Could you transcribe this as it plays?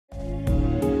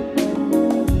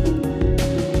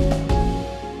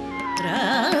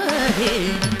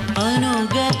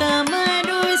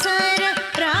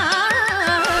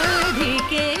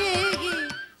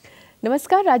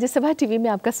नमस्कार, राज्यसभा टीवी में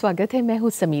आपका स्वागत है। मैं हूं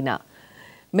समीना।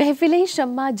 महफिले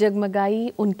शम्मा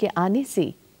जगमगाई उनके आने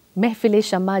से, महफिले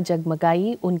शम्मा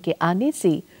जगमगाई उनके आने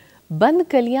से, बंद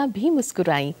कलियां भी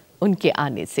मुस्कुराई उनके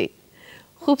आने से।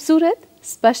 खूबसूरत,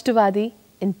 स्पष्टवादी,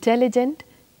 इंटेलिजेंट,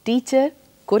 टीचर,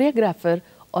 कोरियोग्राफर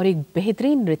और एक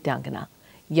बेहतरीन नृत्यांगना,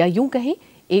 या यूं कहें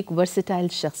एक वर्सेटाइल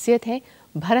शख्सियत है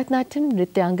भरतनाट्यम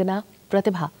नृत्यांगना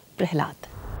प्रतिभा प्रहलाद।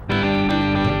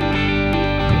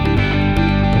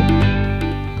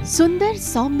 सुंदर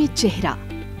सौम्य चेहरा,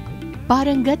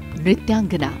 पारंगत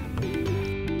नृत्यांगना,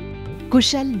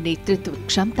 कुशल नेतृत्व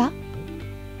क्षमता,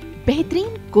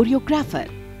 बेहतरीन कोरियोग्राफर,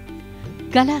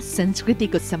 कला संस्कृति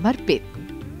को समर्पित,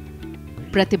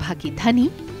 प्रतिभा की धनी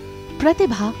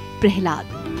प्रतिभा प्रहलाद।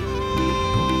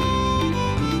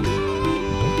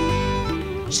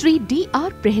 श्री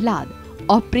D.R. प्रहलाद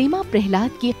और प्रेमा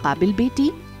प्रहलाद की काबिल बेटी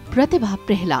प्रतिभा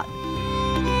प्रहलाद।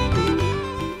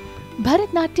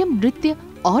 भरतनाट्यम नृत्य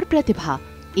और प्रतिभा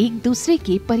एक दूसरे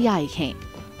के पर्याय हैं।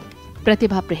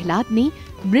 प्रतिभा प्रहलाद ने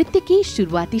नृत्य की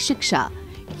शुरुआती शिक्षा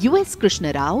US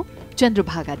कृष्णराव,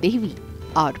 चंद्रभागा देवी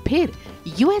और फिर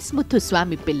US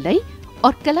मुथुस्वामी पिल्लई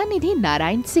और कलानिधि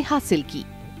नारायण से हासिल की।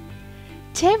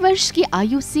 6 वर्ष की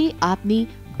आयु से आपने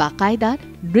बाकायदा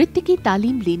नृत्य की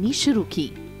तालीम लेनी शुरू की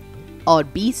और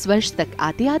 20 वर्ष तक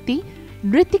आते आते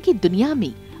नृत्य की दुनिया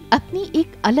में अपनी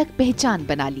एक अलग पहचान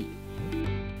बना ली।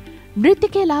 नृत्य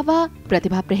के अलावा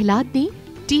प्रतिभा प्रहलाद ने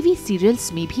टीवी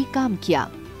सीरियल्स में भी काम किया।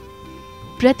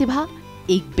 प्रतिभा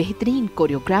एक बेहतरीन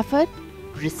कोरियोग्राफर,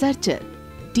 रिसर्चर,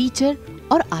 टीचर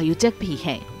और आयोजक भी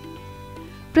हैं।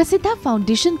 प्रसिद्धा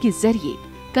फाउंडेशन के जरिए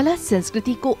कला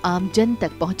संस्कृति को आम जन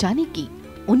तक पहुंचाने की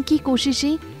उनकी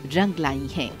कोशिशें रंग लाई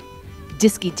हैं,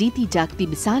 जिसकी जीती जागती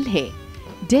मिसाल है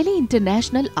दिल्ली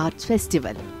इंटरनेशनल आर्ट्स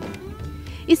फेस्टिवल।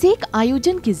 इस एक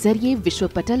आयोजन के जरिए विश्व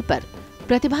पटल पर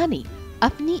प्रतिभा ने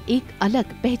अपनी एक अलग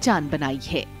पहचान बनाई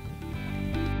है।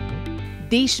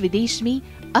 देश विदेश में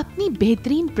अपनी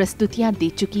बेहतरीन प्रस्तुतियां दे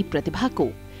चुकी प्रतिभा को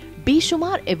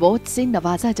बेशुमार अवार्ड से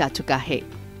नवाजा जा चुका है,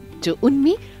 जो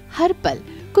उनमें हर पल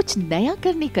कुछ नया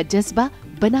करने का जज्बा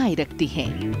बनाए रखती हैं।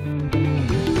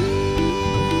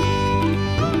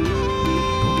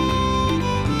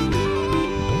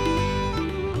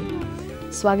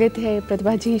 स्वागत है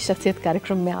प्रतिभा जी शख्सियत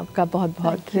कार्यक्रम में आपका।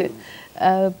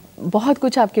 बहुत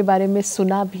कुछ आपके बारे में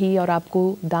सुना भी और आपको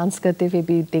डांस करते हुए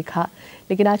भी देखा,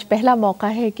 लेकिन आज पहला मौका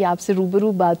है कि आपसे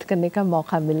रूबरू बात करने का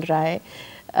मौका मिल रहा है।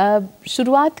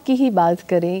 शुरुआत की ही बात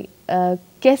करें,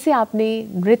 कैसे आपने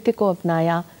नृत्य को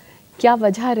अपनाया, क्या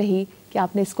वजह रही कि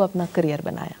आपने इसको अपना करियर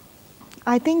बनाया?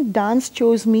 I think dance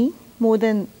chose me more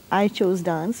then I chose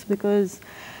dance, because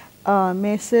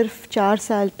मैं सिर्फ 4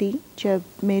 साल थी जब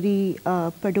मेरी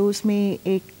पड़ोस में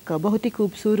एक बहुत ही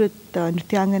खूबसूरत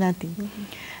नृत्यांगना थी।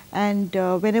 And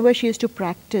whenever she used to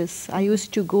practice, I used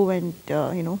to go and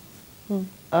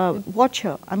watch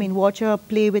her. I mean, watch her,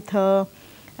 play with her,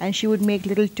 and she would make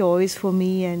little toys for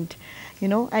me, and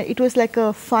it was like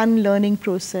a fun learning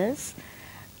process.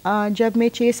 जब मैं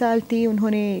 6 साल थी,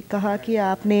 उन्होंने कहा कि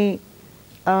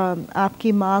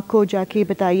आपकी माँ को जाके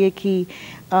बताइए कि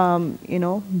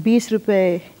 20 रुपए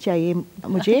चाहिए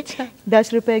मुझे,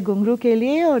 10 रुपए घुंघरू के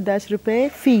लिए और 10 रुपए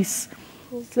फीस।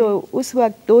 तो उस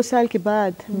वक्त 2 साल के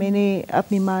बाद मैंने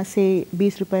अपनी माँ से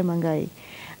 20 रुपए मंगाए,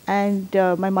 and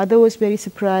my mother was very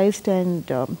surprised,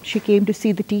 and she came to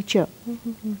see the teacher,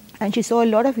 and she saw a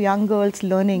lot of young girls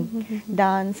learning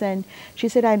dance, and she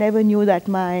said, I never knew that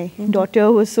my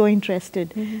daughter was so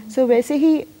interested. So वैसे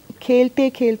ही खेलते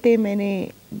खेलते मैंने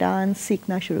dance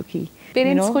सीखना शुरू की।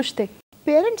 Parents खुश थे?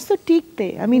 Parents तो ठीक थे।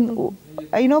 I mean,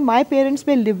 my parents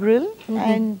were liberal,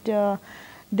 and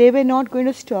they were not going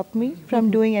to stop me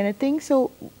from doing anything. So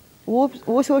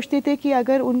वो सोचते थे कि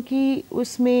अगर उनकी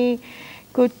उसमें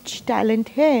कुछ टैलेंट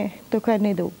है तो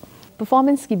करने दो।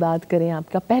 परफॉर्मेंस की बात करें,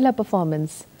 आपका पहला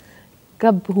परफॉर्मेंस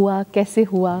कब हुआ, कैसे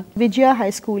हुआ? विजया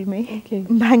हाई स्कूल में,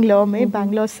 बैंगलोर में,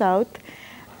 Bangalore south,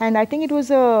 and I think it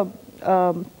was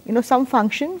some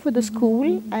function for the school,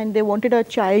 and they wanted a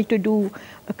child to do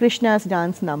a Krishna's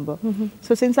dance number.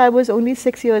 So since I was only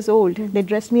 6 years old, they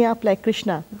dressed me up like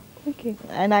Krishna. Okay.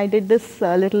 And I did this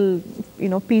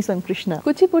little piece on Krishna.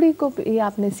 Kuchipudi को भी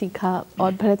आपने सीखा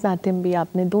और भरतनाट्यम भी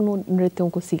आपने, दोनों नृत्यों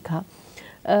को सीखा।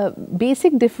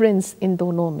 बेसिक डिफरेंस इन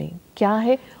दोनों में क्या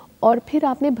है? और फिर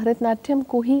आपने भरतनाट्यम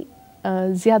को ही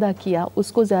ज़्यादा किया,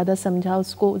 उसको ज़्यादा समझा,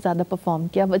 उसको ज़्यादा परफॉर्म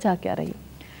किया, वजह क्या रही?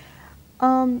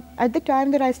 At the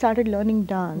time that I started learning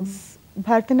dance,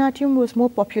 Bharatanatyam was more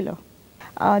popular.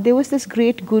 There was this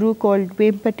great guru called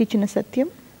Vempati Chinnasatyam,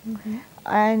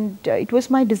 and it was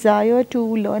my desire to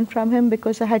learn from him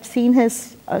because I had seen his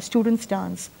students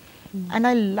dance, and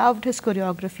I loved his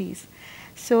choreographies.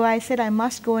 So I said I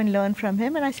must go and learn from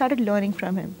him, and I started learning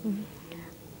from him.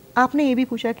 आपने ये भी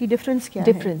पूछा कि difference क्या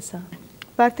है? Difference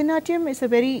Bharatanatyam is a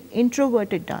very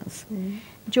introverted dance,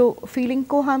 जो feeling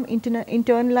को हम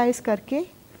इंटरनलाइज करके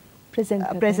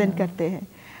प्रेजेंट करते हैं।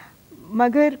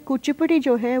 मगर कुचिपुड़ी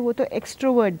जो है वो तो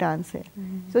एक्सट्रोवर्ट डांस है,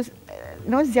 सो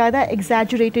नो ज़्यादा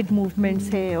एग्जैजुरेटेड मूवमेंट्स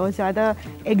है और ज़्यादा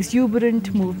एक्सुबरेंट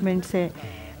मूवमेंट्स है,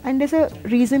 and there is a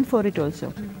reason for it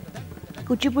also.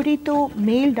 Kuchipudi तो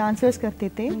मेल डांसर्स करते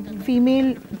थे,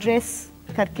 फीमेल ड्रेस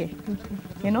करके,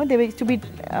 you know, they used to be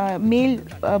male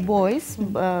boys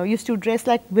used to dress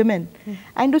like women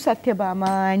and do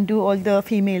Satyabhama and do all the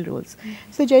female roles.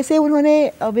 So जैसे उन्होंने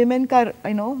women का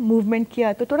movement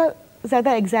किया तो थोड़ा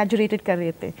ज़्यादा exaggerated कर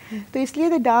रहे थे, तो इसलिए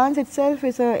the dance itself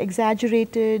is a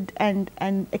exaggerated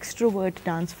and extrovert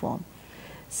dance form.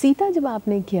 Sita जब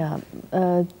आपने किया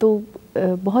तो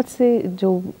बहुत से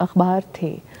जो अखबार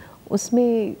थे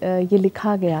उसमें ये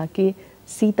लिखा गया कि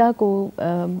सीता को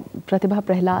प्रतिभा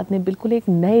प्रहलाद ने बिल्कुल एक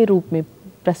नए रूप में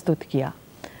प्रस्तुत किया,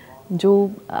 जो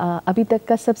अभी तक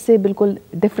का सबसे बिल्कुल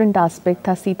डिफरेंट एस्पेक्ट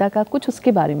था सीता का। कुछ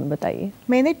उसके बारे में बताइए।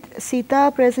 मैंने सीता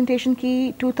प्रेजेंटेशन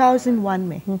की 2001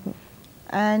 में,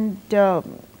 and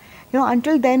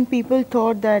until then people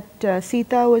thought that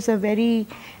Sita was a very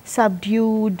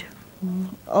subdued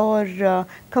और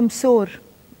कमज़ोर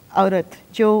औरत,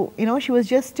 जो she was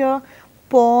just a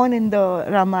pawn in the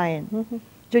Ramayana,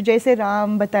 जो जैसे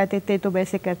राम बताते थे तो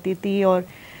वैसे करती थी। और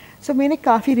सो मैंने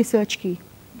काफ़ी रिसर्च की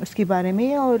उसके बारे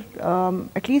में, और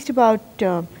at least about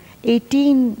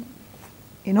 18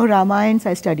 Ramayans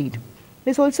I studied.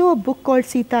 There's also a book called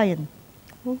Sitayan,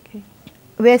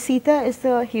 where Sita is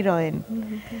the heroine.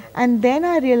 And then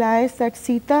I realized that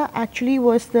Sita actually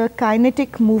was the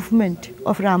kinetic movement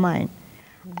of Ramayana.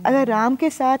 अगर राम के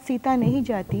साथ सीता नहीं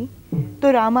जाती तो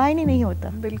रामायण ही नहीं होता।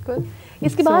 बिल्कुल।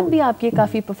 इसके बाद भी आपके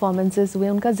काफ़ी परफॉर्मेंसेस हुए,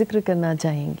 उनका जिक्र करना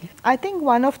चाहेंगे? I think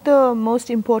one of the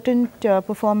most important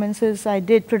performances I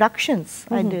did, productions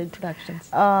I did,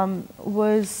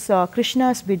 was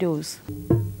Krishna's Widows.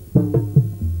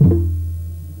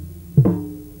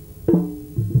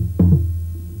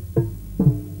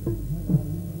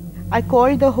 I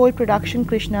called the whole production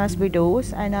Krishna's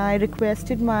Widows, and I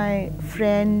requested my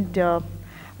friend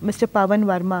Mr. Pawan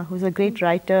Verma, who's a great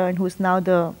writer and who's now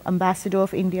the ambassador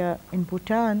of India in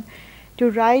Bhutan, to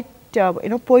write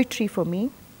poetry for me,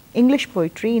 English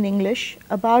poetry in English,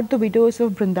 about the widows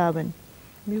of Vrindavan,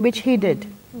 which he did.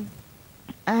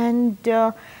 And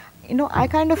I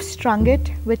kind of strung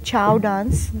it with chow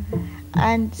dance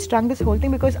and strung this whole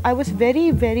thing because I was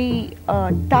very, very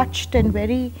touched and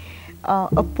very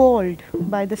appalled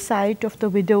by the sight of the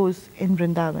widows in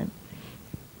Vrindavan,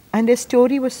 and their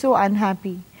story was so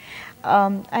unhappy.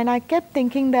 And I kept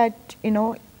thinking that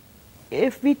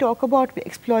if we talk about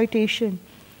exploitation,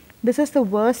 this is the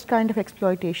worst kind of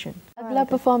exploitation. अगला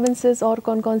performances और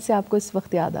कौन-कौन से आपको इस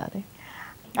वक्त याद आ रहे?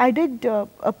 I did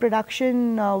a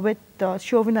production with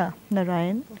Shovana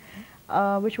Narayan,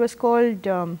 which was called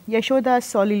Yashoda's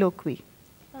Soliloquy.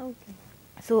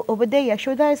 So over there,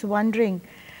 Yashoda is wondering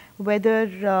whether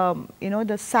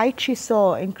the sight she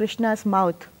saw in Krishna's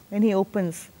mouth when he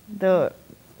opens the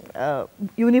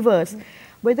universe,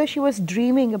 whether she was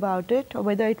dreaming about it or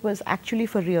whether it was actually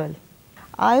for real.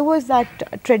 I was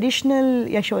that traditional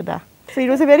Yashoda. So it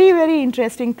was a very, very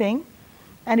interesting thing,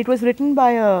 and it was written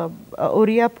by a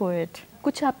Oriya poet.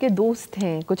 कुछ आपके दोस्त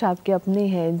हैं, कुछ आपके अपने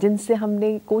हैं जिनसे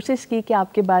हमने कोशिश की कि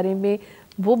आपके बारे में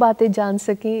वो बातें जान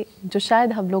सकें जो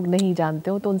शायद हम लोग नहीं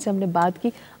जानते हो, तो उनसे हमने बात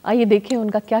की। आइए देखें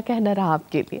उनका क्या कहना रहा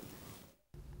आपके लिए।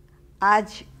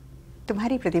 आज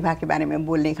तुम्हारी प्रतिभा के बारे में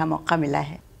बोलने का मौका मिला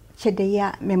है।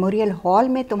 छड़ैया मेमोरियल हॉल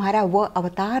में तुम्हारा वो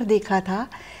अवतार देखा था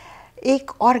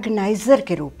एक ऑर्गेनाइज़र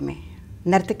के रूप में।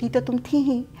 नर्तकी तो तुम थी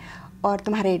ही और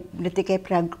तुम्हारे नृत्य के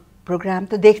प्रोग्राम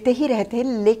तो देखते ही रहते,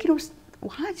 लेकिन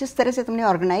वहाँ जिस तरह से तुमने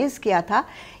ऑर्गेनाइज़ किया था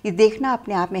ये देखना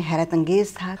अपने आप में हैरत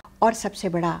अंगेज़ था। और सबसे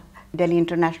बड़ा दिल्ली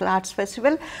इंटरनेशनल आर्ट्स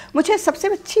फेस्टिवल, मुझे सबसे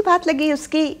अच्छी बात लगी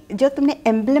उसकी जो तुमने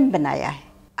एम्बलम बनाया है,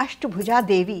 अष्टभुजा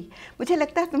देवी। मुझे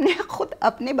लगता है तुमने खुद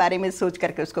अपने बारे में सोच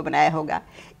करके उसको बनाया होगा।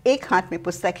 एक हाथ में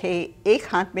पुस्तक है, एक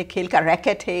हाथ में खेल का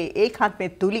रैकेट है, एक हाथ में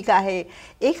तूलिका है,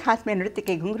 एक हाथ में नृत्य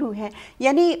के घुंघरू हैं।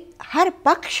 यानी हर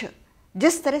पक्ष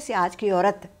जिस तरह से आज की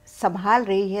औरत संभाल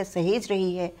रही है, सहेज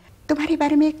रही है। तुम्हारे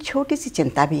बारे में एक छोटी सी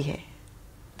चिंता भी है,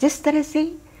 जिस तरह से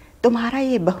तुम्हारा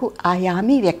ये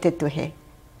बहुआयामी व्यक्तित्व है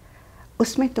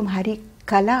उसमें तुम्हारी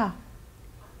कला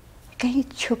कहीं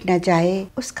छुप न जाए,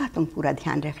 उसका तुम पूरा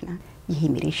ध्यान रखना, यही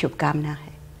मेरी शुभकामना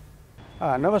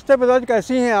है। नमस्ते प्रधान,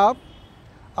 कैसी हैं आप?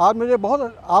 आज मुझे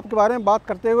बहुत आपके बारे में बात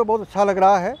करते हुए बहुत अच्छा लग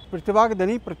रहा है। प्रतिभा की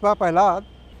धनी प्रतिभा प्रहलाद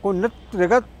को नृत्य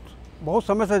जगत बहुत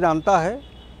समय से जानता है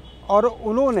और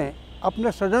उन्होंने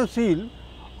अपने सृजनशील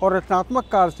और रचनात्मक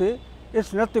कार्य से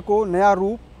इस नृत्य को नया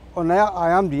रूप और नया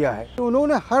आयाम दिया है।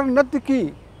 उन्होंने हर नृत्य की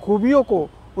खूबियों को,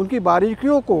 उनकी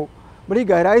बारीकियों को बड़ी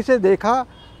गहराई से देखा,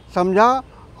 समझा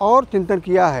और चिंतन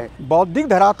किया है। बौद्धिक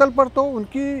धरातल पर तो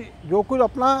उनकी जो कुछ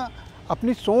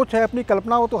अपनी सोच है, अपनी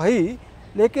कल्पना, वो तो है ही,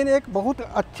 लेकिन एक बहुत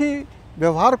अच्छी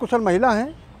व्यवहार कुशल महिला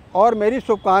हैं। और मेरी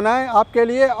शुभकामनाएं आपके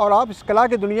लिए, और आप इस कला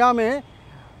की दुनिया में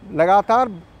लगातार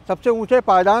सबसे ऊंचे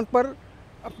पायदान पर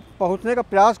पहुंचने का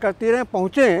प्रयास करती रहें,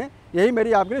 पहुँचें, यही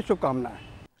मेरी आपके लिए शुभकामनाएं है।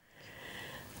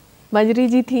 मंजरी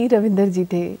जी थी, रविंदर जी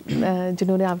थे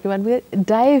जिन्होंने आपके बारे में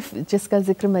डाइव, जिसका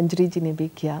जिक्र मंजरी जी ने भी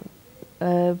किया,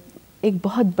 एक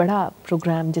बहुत बड़ा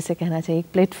प्रोग्राम जिसे कहना चाहिए, एक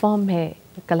प्लेटफॉर्म है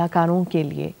कलाकारों के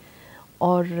लिए,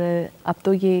 और अब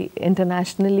तो ये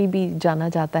इंटरनेशनली भी जाना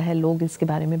जाता है, लोग इसके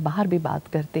बारे में बाहर भी बात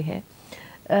करते हैं।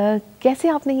 कैसे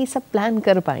आपने ये सब प्लान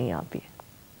कर पाई आप? ये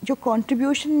जो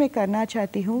कंट्रीब्यूशन मैं करना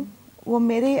चाहती हूँ वो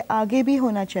मेरे आगे भी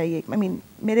होना चाहिए,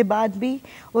 मेरे बाद भी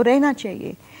वो रहना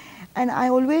चाहिए। And I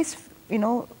always,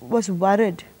 was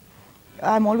worried.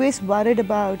 I'm always worried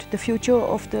about the future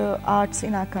of the arts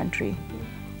in our country.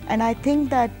 And I think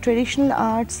that traditional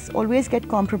arts always get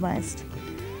compromised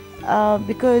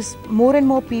because more and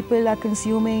more people are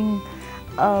consuming,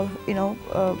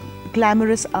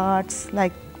 glamorous arts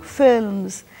like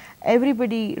films.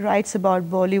 Everybody writes about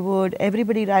Bollywood.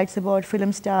 Everybody writes about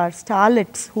film stars,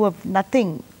 starlets who have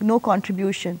nothing, no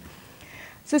contribution.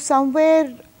 So somewhere,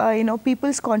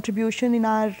 people's contribution in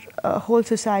our whole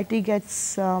society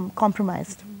gets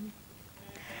compromised.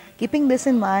 Keeping this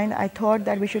in mind, I thought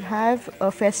that we should have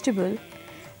a festival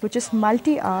which is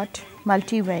multi-art,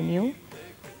 multi-venue,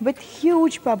 with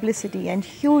huge publicity and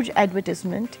huge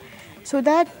advertisement, so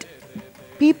that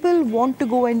people want to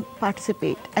go and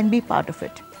participate and be part of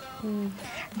it.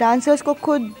 Dancers को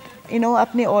खुद,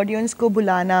 अपने audience को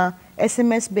बुलाना,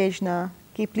 SMS भेजना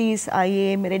कि please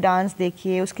आइए मेरे dance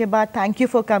देखिए, उसके बाद थैंक यू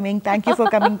फॉर कमिंग,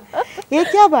 ये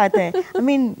क्या बात है?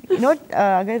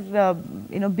 अगर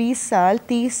 20 साल,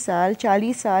 30 साल,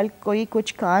 40 साल कोई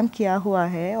कुछ काम किया हुआ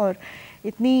है और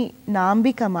इतनी नाम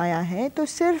भी कमाया है, तो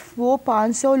सिर्फ वो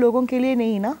 500 लोगों के लिए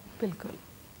नहीं ना, बिल्कुल,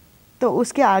 तो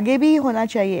उसके आगे भी होना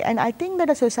चाहिए। And I think that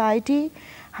a society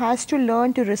has to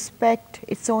learn to respect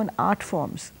its own art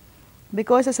forms.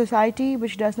 Because a society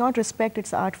which does not respect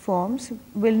its art forms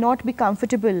will not be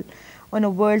comfortable on a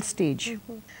world stage.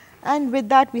 And with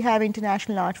that we have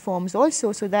international art forms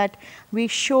also, so that we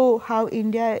show how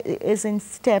India is in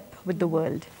step with the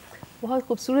world. बहुत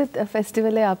खूबसूरत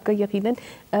festival है आपका यकीनन।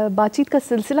 बातचीत का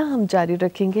सिलसिला हम जारी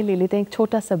रखेंगे, ले लेते हैं एक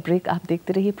छोटा सा ब्रेक। आप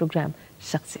देखते रहिए प्रोग्राम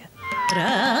शख्सियत।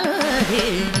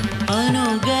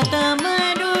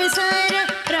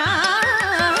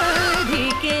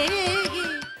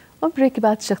 और ब्रेक के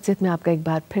बाद शख्सियत में आपका एक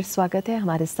बार फिर स्वागत है।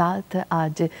 हमारे साथ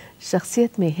आज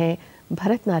शख्सियत में है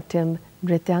भरतनाट्यम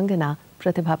नृत्यांगना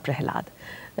प्रतिभा प्रहलाद।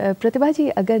 प्रतिभा जी,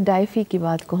 अगर डाइफी की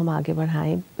बात को हम आगे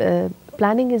बढ़ाएं,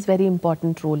 planning is very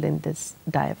important role in this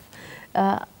डाइफ।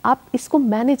 आप इसको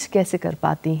मैनेज कैसे कर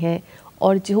पाती हैं,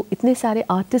 और जो इतने सारे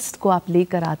आर्टिस्ट को आप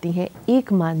लेकर आती हैं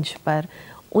एक मंच पर,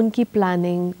 उनकी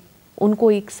प्लानिंग,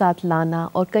 उनको एक साथ लाना,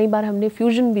 और कई बार हमने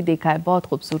फ्यूजन भी देखा है बहुत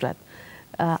खूबसूरत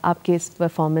आपके इस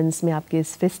परफॉर्मेंस में, आपके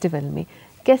इस फेस्टिवल में,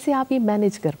 कैसे आप ये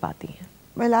मैनेज कर पाती हैं?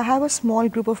 Well, I have a small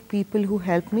group of people who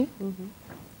help me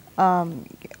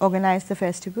organize the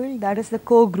festival. That is the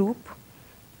core group,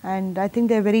 and I think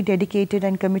they're very dedicated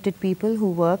and committed people who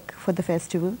work for the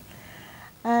festival.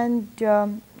 And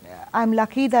I'm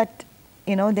lucky that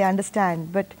they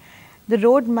understand. But the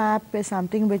roadmap is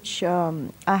something which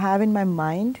I have in my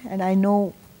mind, and I know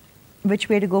which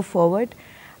way to go forward.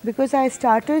 Because I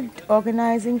started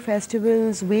organizing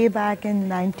festivals way back in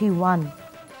 91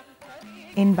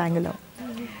 in Bangalore.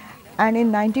 And in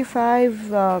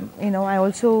 95, I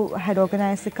also had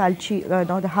organized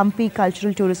the Hampi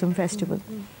Cultural Tourism Festival,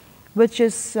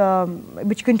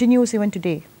 which continues even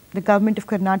today. The government of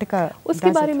Karnataka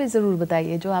उसके बारे में ज़रूर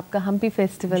बताइए, जो आपका Hampi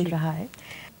festival रहा है।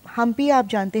 हम्पी आप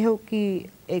जानते हो कि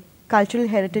एक कल्चरल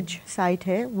हेरिटेज साइट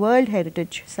है, वर्ल्ड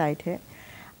हेरिटेज साइट है,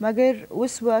 मगर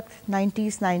उस वक्त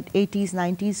 90s, 80s,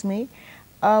 90s में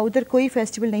उधर कोई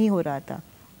फेस्टिवल नहीं हो रहा था।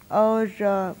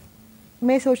 और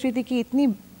मैं सोच रही थी कि इतनी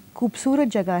खूबसूरत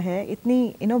जगह है,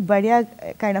 इतनी बढ़िया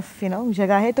काइंड ऑफ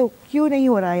जगह है, तो क्यों नहीं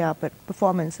हो रहा है यहाँ पर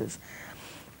performances.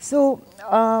 So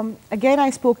again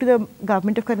I spoke to the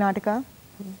government of Karnataka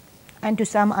and to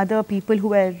some other people who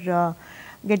were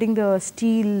getting the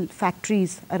steel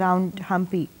factories around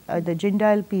Hampi. The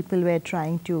Jindal people were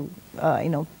trying to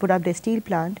put up their steel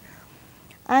plant,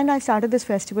 and I started this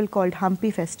festival called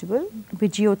Hampi Festival,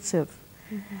 Vijayotsav.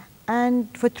 And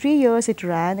for 3 years it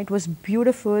ran. It was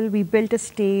beautiful. We built a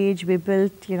stage, we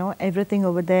built, you know, everything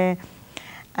over there.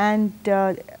 And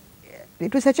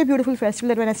it was such a beautiful festival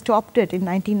that when I stopped it in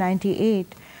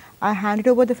 1998, I handed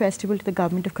over the festival to the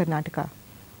government of Karnataka.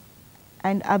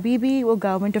 And अभी भी वो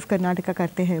government of Karnataka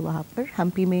करते हैं वहाँ पर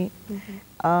हम्पी में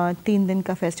 3 दिन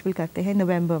का फेस्टिवल करते हैं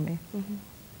नवंबर में।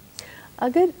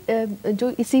 अगर जो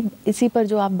इसी पर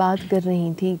जो आप बात कर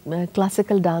रही थी,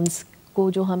 क्लासिकल डांस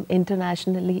को जो हम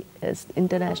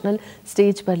इंटरनेशनल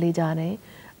स्टेज पर ले जा रहे हैं,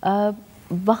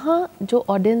 वहाँ जो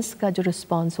ऑडियंस का जो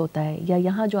रिस्पांस होता है या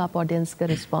यहाँ जो आप ऑडियंस का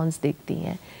रिस्पांस देखती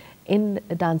हैं इन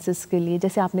डांसेस के लिए,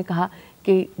 जैसे आपने कहा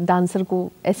कि डांसर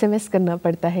को SMS करना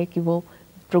पड़ता है कि वो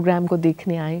प्रोग्राम को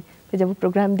देखने आए, फिर जब वो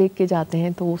प्रोग्राम देख के जाते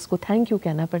हैं तो उसको थैंक यू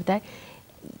कहना पड़ता है,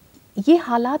 ये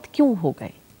हालात क्यों हो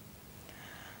गए?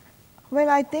 Well,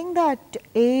 I think that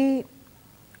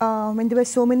when there were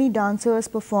so many dancers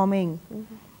performing,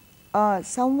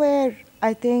 somewhere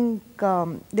I think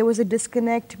there was a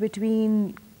disconnect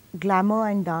between glamour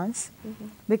and dance,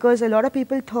 because a lot of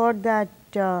people thought that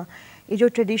ये जो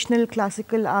traditional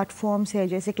classical art forms है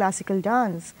जैसे classical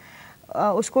dance,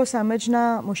 उसको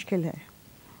समझना मुश्किल है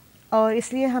और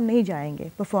इसलिए हम नहीं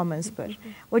जाएंगे परफॉर्मेंस पर।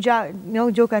 वो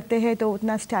जो करते हैं तो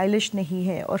उतना स्टाइलिश नहीं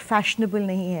है और फैशनेबल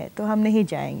नहीं है तो हम नहीं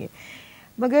जाएंगे।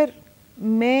 मगर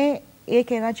मैं ये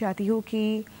कहना चाहती हूँ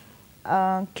कि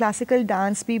क्लासिकल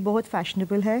डांस भी बहुत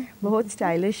फैशनेबल है, बहुत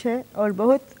स्टाइलिश है और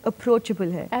बहुत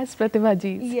अप्रोचेबल है। As Pratibha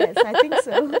ji. Yes, I think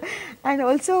so. And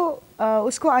also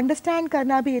उसको अंडरस्टैंड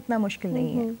करना भी इतना मुश्किल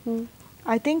नहीं है।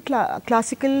 I think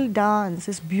classical dance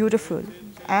is beautiful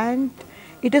and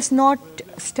it is not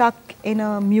stuck in a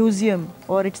museum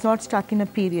or it's not stuck in a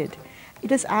period.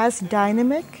 It is as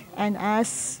dynamic and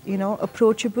as, you know,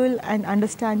 approachable and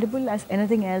understandable as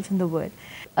anything else in the world.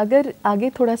 अगर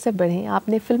आगे थोड़ा सा बढ़ें,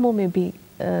 आपने फिल्मों में भी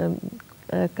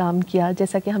काम किया,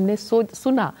 जैसा कि हमने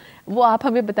सुना, वो आप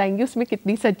हमें बताएंगे उसमें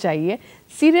कितनी सच्चाई है।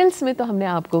 सीरियल्स में तो हमने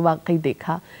आपको वाकई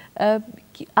देखा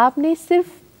कि आपने सिर्फ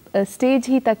स्टेज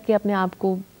ही तक के अपने आप को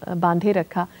बांधे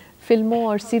रखा, फिल्मों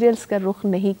और सीरियल्स का रुख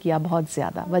नहीं किया बहुत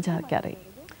ज़्यादा, वजह क्या रही?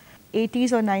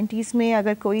 80s और 90s में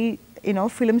अगर कोई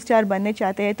फिल्म स्टार बनने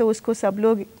चाहते हैं तो उसको सब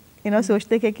लोग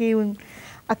सोचते हैं कि उन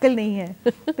अकल नहीं है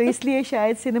तो इसलिए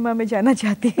शायद सिनेमा में जाना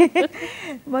चाहते हैं।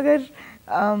 मगर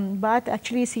बात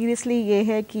एक्चुअली सीरियसली ये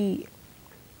है कि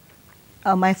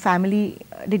my family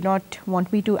did not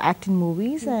want me to act in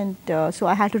movies and so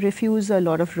I had to refuse a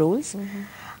lot of roles.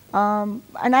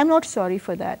 And I'm not sorry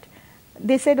for that.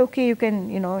 They said, okay, you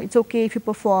can, it's okay if you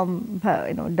perform,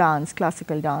 dance,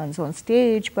 classical dance on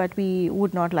stage, but we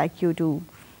would not like you to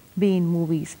be in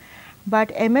movies.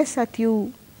 But MS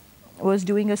Satyu was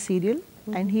doing a serial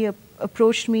and he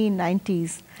approached me in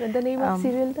 90s. And the name of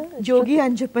serial? Jogi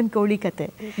Anjapan Koli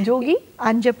Kate. Jogi?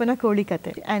 Anjapana Koli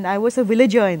Kate. And I was a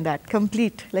villager in that,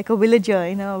 complete, like a villager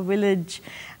in a village.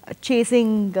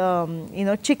 Chasing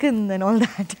chicken and all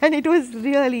that, and it was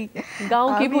really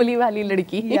गांव की भोली वाली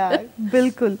लड़की। yeah,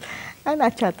 बिल्कुल। and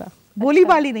अच्छा था, भोली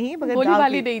वाली नहीं मगर भोली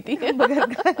वाली नहीं थी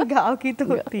मगर गांव की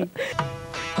तो थी।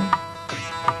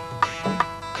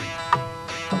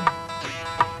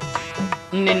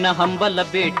 ನಿನ್ನ ಹಂಬಲ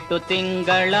ಬಿಟ್ಟು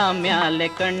ತಿಂಗಳ ಮ್ಯಾಲೆ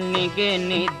ಕಣ್ಣಿಗೆ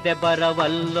ನಿದ್ದೆ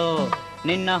ಬರವಲ್ಲೋ,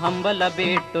 ನಿನ್ನ ಹಂಬಲ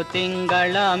ಬಿಟ್ಟು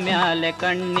ತಿಂಗಳ ಮ್ಯಾಲೆ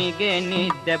ಕಣ್ಣಿಗೆ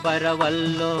ನಿದ್ದೆ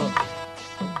ಬರವಲ್ಲೋ।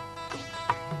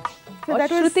 और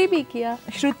श्रुति भी किया।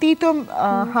 श्रुति तो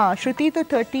हाँ, श्रुति तो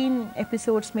 13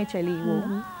 एपिसोड्स में चली वो,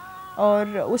 और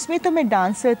उसमें तो मैं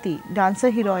डांसर थी, डांसर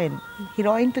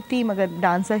हीरोइन तो थी मगर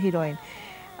dancer heroine.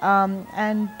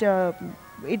 And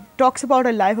it talks about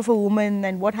a life of a woman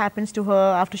and what happens to her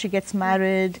after she gets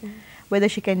married, whether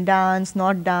she can dance,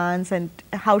 not dance, and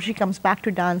how she comes back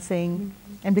to dancing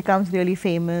and becomes really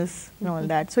famous and all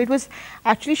that. So it was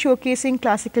actually showcasing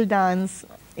classical dance,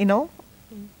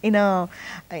 in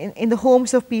the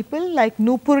homes of people, like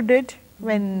Nupur did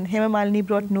when Hema Malini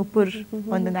brought Nupur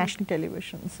on the national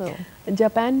television. So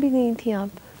Japan भी गई थी आप,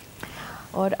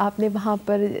 और आपने वहाँ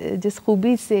पर जिस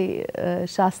खूबी से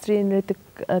शास्त्रीय नृत्य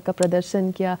का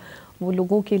प्रदर्शन किया, वो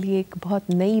लोगों के लिए एक बहुत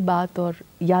नई बात और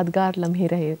यादगार लम्हे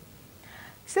रहे।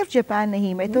 सिर्फ जापान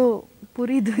नहीं, मैं तो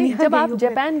पूरी दुनिया। जब आप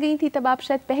जापान गई थी तब आप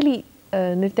शायद पहली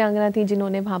नृत्यांगना थी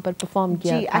जिन्होंने वहाँ पर परफॉर्म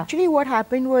किया था। Actually what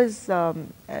happened was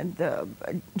the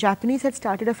Japanese had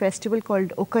started a festival called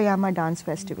Okayama Dance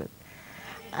Festival,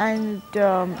 and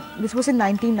this was in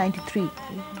 1993.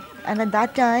 And at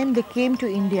that time they came to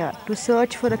India to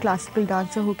search for a classical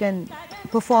dancer who can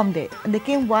perform there. And they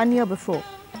came 1 year before.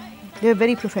 They were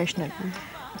very professional.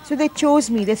 So they chose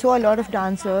me. They saw a lot of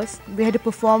dancers. We had to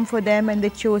perform for them and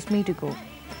they chose me to go.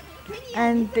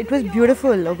 And it was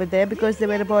beautiful over there because there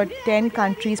were about 10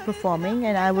 countries performing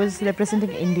and I was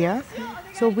representing India.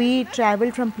 So we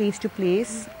traveled from place to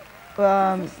place.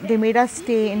 They made us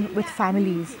stay with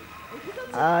families,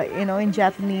 in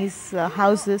Japanese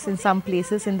houses in some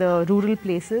places, in the rural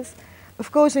places.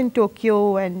 Of course, in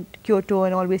Tokyo and Kyoto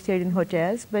and all, we stayed in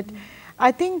hotels. But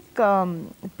I think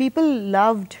people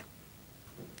loved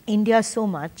India so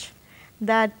much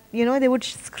that, they would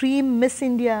scream Miss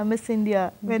India, Miss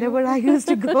India, whenever I used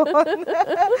to go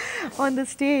on the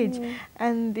stage.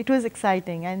 And it was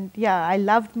exciting. And yeah, I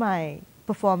loved my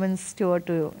performance tour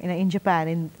in Japan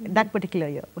in that particular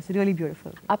year. It was really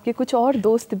beautiful. आपके कुछ और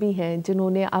दोस्त भी हैं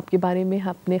जिन्होंने आपके बारे में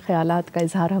अपने ख्यालात का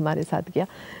इजहार हमारे साथ किया,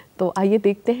 तो आइए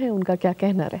देखते हैं उनका क्या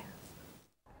कहना रहे।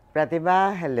 प्रतिभा,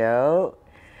 hello,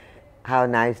 how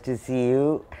nice to C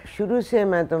you. शुरू से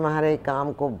मैं तुम्हारे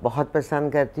काम को बहुत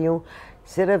पसंद करती हूँ,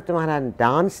 सिर्फ तुम्हारा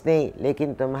डांस नहीं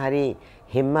लेकिन तुम्हारी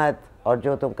हिम्मत और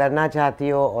जो तुम करना चाहती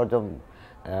हो और तुम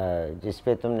जिस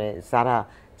पे तुमने सारा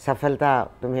सफलता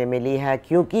तुम्हें मिली है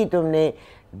क्योंकि तुमने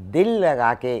दिल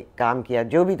लगा के काम किया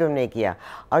जो भी तुमने किया।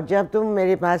 और जब तुम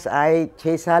मेरे पास आए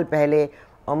 6 साल पहले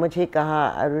और मुझे कहा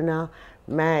अरुणा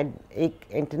मैं एक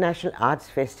इंटरनेशनल आर्ट्स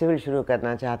फेस्टिवल शुरू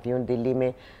करना चाहती हूँ दिल्ली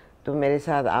में, तुम मेरे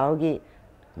साथ आओगी?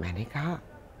 मैंने कहा,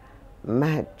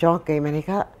 मैं चौंक गई, मैंने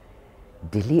कहा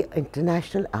दिल्ली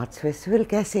इंटरनेशनल आर्ट्स फेस्टिवल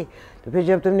कैसे? तो फिर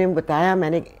जब तुमने बताया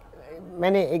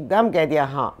मैंने एकदम कह दिया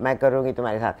हाँ मैं करूँगी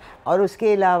तुम्हारे साथ। और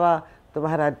उसके अलावा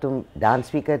तुम डांस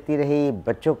भी करती रही,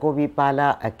 बच्चों को भी पाला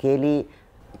अकेली।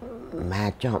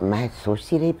 मैं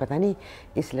सोचती रही पता नहीं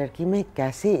इस लड़की में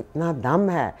कैसे इतना दम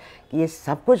है कि ये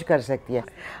सब कुछ कर सकती है।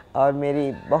 और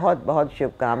मेरी बहुत बहुत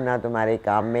शुभकामना तुम्हारे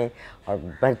काम में और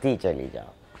बढ़ती चली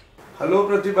जाओ। हेलो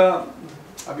प्रतिभा,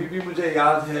 अभी भी मुझे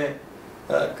याद है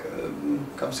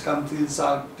कम से कम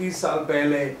 30 साल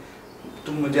पहले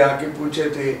तुम मुझे आके पूछे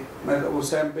थे, मैं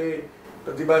उस टाइम पे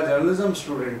प्रतिभा जर्नलिज्म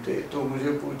स्टूडेंट थे, तो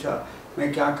मुझे पूछा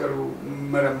मैं क्या करूँ,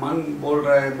 मेरा मन बोल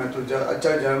रहा है मैं तो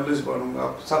अच्छा जर्नलिस्ट बनूंगा,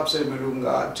 सबसे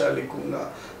मिलूंगा, अच्छा लिखूंगा,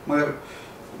 मगर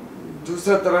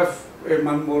दूसरा तरफ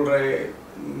मन बोल रहा है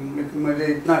मुझे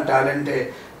इतना टैलेंट है,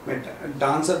 मैं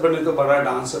डांसर बने तो बड़ा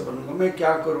डांसर बनूंगा, मैं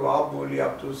क्या करूँ? आप बोलिए,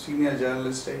 आप तो सीनियर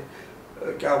जर्नलिस्ट है,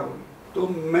 क्या बोलूँ? तो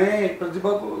मैं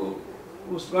प्रतिभा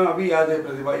को उसमें अभी याद है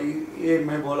प्रतिभा ये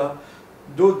मैं बोला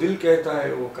जो दिल कहता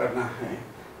है वो करना है,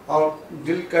 और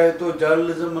दिल कहे तो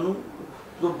जर्नलिज्म बनूँ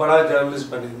तो बड़ा जर्नलिस्ट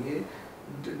बनेंगे,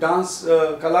 डांस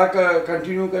कला का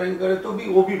कंटिन्यू करेंगे तो भी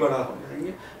वो भी बड़ा हो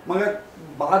जाएंगे, मगर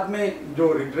बाद में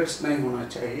जो रिग्रेट्स नहीं होना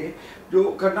चाहिए, जो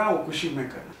करना वो खुशी में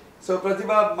करना। सो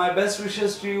प्रतिभा, my best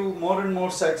wishes to you, more and more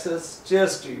success,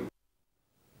 cheers to you.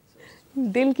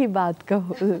 दिल की बात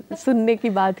कहो, सुनने की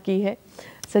बात की है।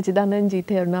 सच्चिदानंद जी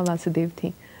थे, अरुणा वासुदेव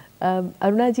थी।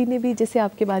 अरुणा जी ने भी जैसे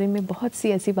आपके बारे में बहुत सी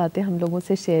ऐसी बातें हम लोगों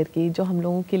से शेयर की जो हम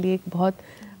लोगों के लिए एक बहुत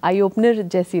आई ओपनर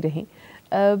जैसी रहीं।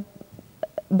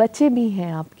 बच्चे भी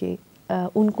हैं आपके,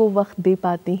 उनको वक्त दे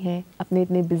पाती हैं अपने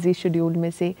इतने बिजी शेड्यूल में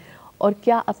से, और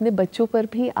क्या अपने बच्चों पर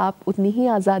भी आप उतनी ही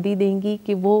आज़ादी देंगी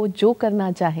कि वो जो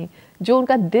करना चाहें, जो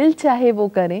उनका दिल चाहे वो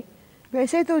करें?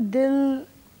 वैसे तो दिल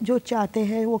जो चाहते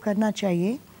हैं वो करना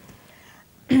चाहिए,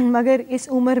 मगर इस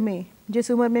उम्र में,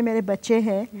 जिस उम्र में मेरे बच्चे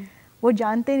हैं, वो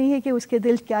जानते नहीं है कि उसके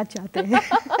दिल क्या चाहते हैं।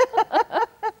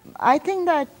 I think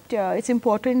that it's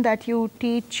important that you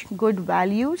teach good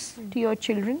values to your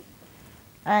children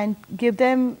and give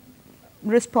them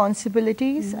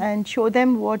responsibilities and show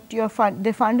them what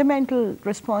the fundamental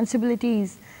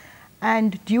responsibilities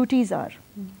and duties are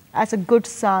as a good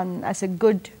son, as a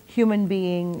good human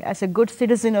being, as a good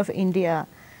citizen of India.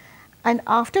 And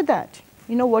after that,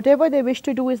 whatever they wish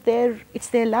to do is it's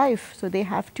their life, so they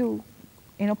have to,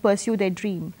 pursue their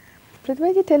dream.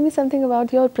 Prathibha ji, tell me something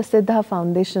about your Prasidha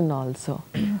Foundation also.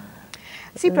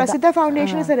 See, Prasidha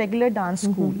Foundation is a regular dance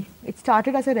school. It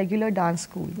started as a regular dance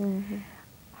school.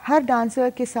 Her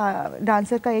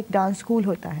dancer का एक dance school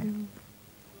होता है।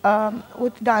 वो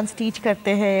dance teach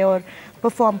करते हैं और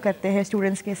perform करते हैं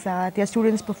स्टूडेंट्स के साथ, या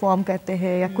स्टूडेंट्स परफॉर्म करते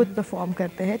हैं या खुद परफॉर्म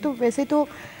करते हैं। तो वैसे तो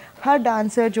हर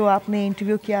डांसर जो आपने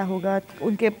इंटरव्यू किया होगा,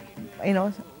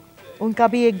 उनका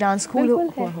भी एक डांस स्कूल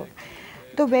हुआ हो।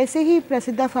 तो वैसे ही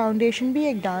प्रसिद्धा फाउंडेशन भी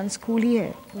एक डांस स्कूल ही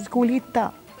है, स्कूल ही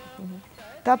था।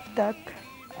 तब तक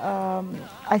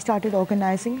I started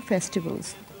organising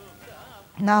festivals.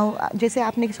 Now जैसे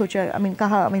आपने सोचा,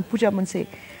 पूछा मुझसे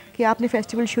कि आपने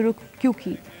फेस्टिवल शुरू क्यों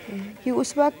की, कि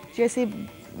उस वक्त जैसे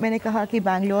मैंने कहा कि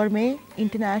बैंगलोर में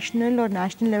इंटरनेशनल और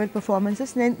नेशनल लेवल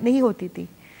परफॉर्मेंसेस नहीं होती थी,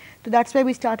 तो that's why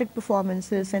we started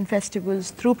performances and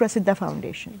festivals through प्रसिद्धा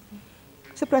foundation.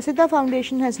 So Prasidha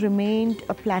Foundation has remained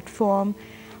a platform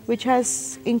which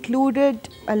has included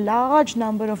a large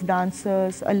number of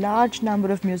dancers, a large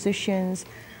number of musicians,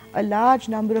 a large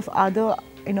number of other,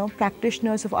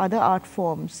 practitioners of other art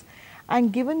forms,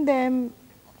 and given them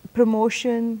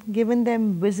promotion, given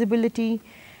them visibility,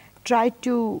 tried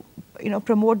to,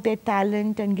 promote their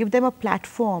talent and give them a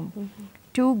platform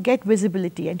to get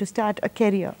visibility and to start a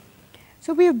career.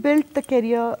 So we have built the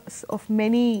careers of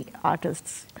many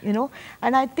artists,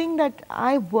 and I think that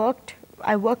I work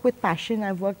with passion.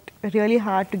 I worked really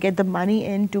hard to get the money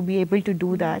in to be able to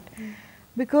do that.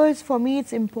 Because for me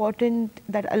it's important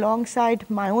that alongside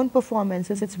my own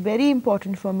performances, it's very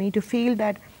important for me to feel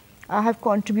that I have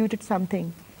contributed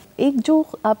something. एक जो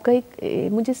आपका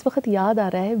मुझे इस वक्त याद आ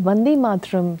रहा है, वंदे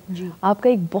मातरम आपका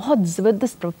एक बहुत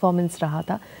ज़बरदस्त परफॉर्मेंस रहा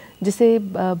था, जिसे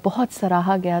बहुत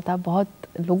सराहा गया था, बहुत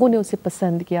लोगों ने उसे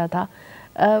पसंद किया था।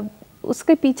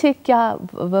 उसके पीछे क्या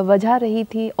वजह रही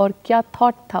थी और क्या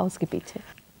थॉट था उसके पीछे?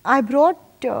 I brought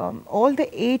all the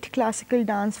 8 classical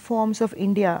dance forms of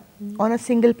India on a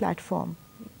single platform.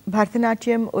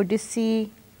 Bharatanatyam, Odissi,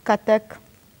 Kathak,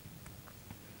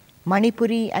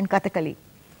 Manipuri and Kathakali.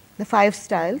 The 5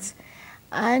 styles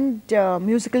and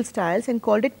musical styles, and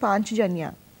called it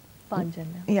Panchjanya.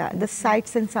 Panchjanya. Yeah, the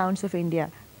sights and sounds of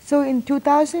India. So in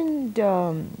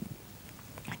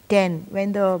 2010,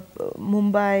 when the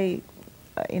Mumbai,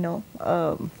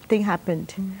 thing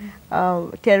happened,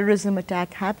 terrorism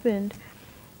attack happened,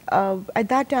 at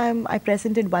that time I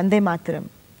presented Vande Mataram.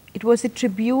 It was a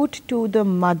tribute to the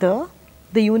mother,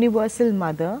 the universal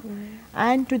mother,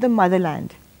 and to the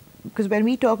motherland. Because when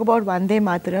we talk about Vande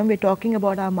Mataram, we're talking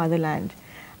about our motherland.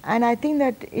 And I think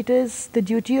that it is the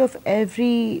duty of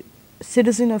every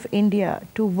citizen of India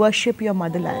to worship your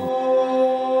motherland.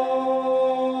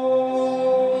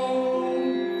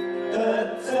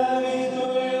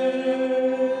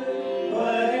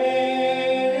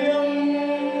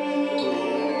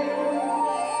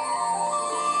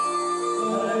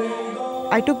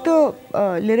 I took the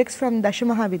lyrics from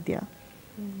Dashamahavidya.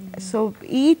 So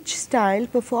each style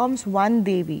performs one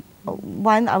Devi,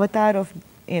 one avatar of,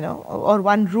 or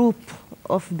one roop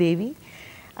of Devi,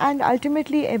 and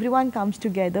ultimately everyone comes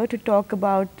together to talk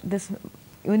about this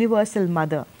universal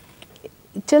mother.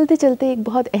 चलते चलते एक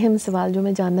बहुत अहम सवाल जो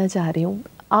मैं जानना चाह रही हूँ,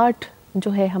 आर्ट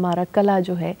जो है हमारा, कला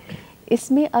जो है,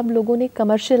 इसमें अब लोगों ने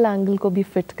कमर्शियल एंगल को भी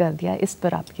फिट कर दिया, इस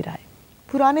पर आपकी राय?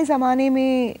 पुराने ज़माने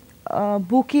में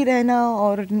भूखी रहना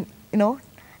और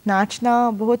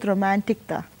नाचना बहुत रोमांटिक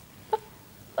था.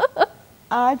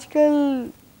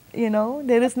 आजकल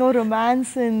there is no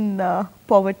romance in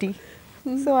poverty.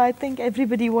 So I think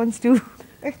everybody wants to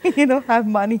have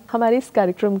money. हमारे इस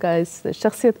कार्यक्रम का, इस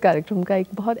शख्सियत कार्यक्रम का एक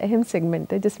बहुत अहम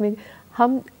सेगमेंट है जिसमें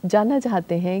हम जानना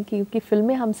चाहते हैं कि क्योंकि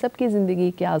फिल्में हम सब की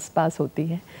ज़िंदगी के आसपास होती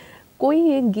हैं,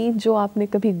 कोई एक गीत जो आपने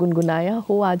कभी गुनगुनाया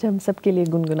हो, आज हम सब के लिए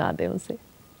गुनगुना दें उसे.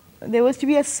 There was to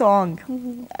be a song,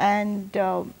 and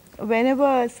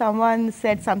whenever someone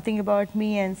said something about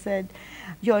me and said,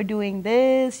 you're doing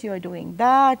this, you're doing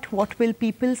that, what will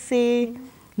people say,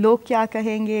 log kya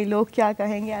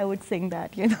kahenge, I would sing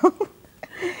that,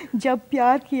 jab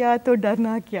pyar kiya to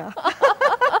darna kya.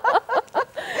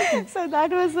 So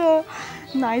that was a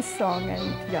nice song,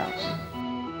 and yeah.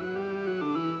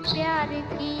 प्यार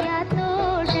किया तो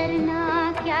डरना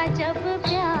क्या, जब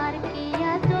प्यार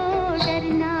किया तो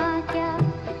डरना क्या,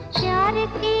 प्यार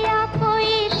किया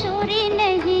कोई चोरी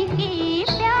नहीं की,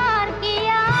 प्यार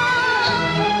किया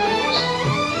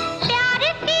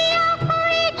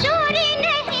कोई चोरी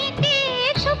नहीं की,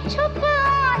 छुप छुप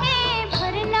आहें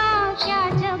भरना क्या,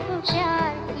 जब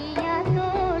प्यार किया तो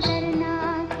डरना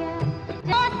क्या,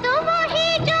 तो वही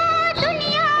जो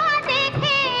दुनिया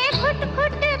देखे घुट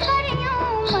घुट कर यूं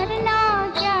मरना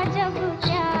क्या, जब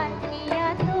प्यार किया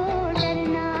तो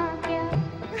डरना क्या.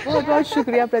 बहुत बहुत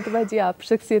शुक्रिया प्रतिभा जी, आप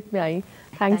शख्सियत में आई.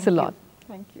 Thanks a lot.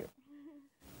 Thank you.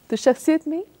 तो शख्सियत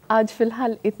में आज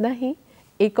फिलहाल इतना ही.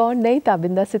 एक और नई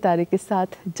ताबिंदा सितारे के साथ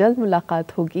जल्द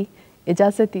मुलाकात होगी.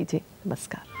 इजाज़त दीजिए.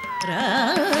 नमस्कार.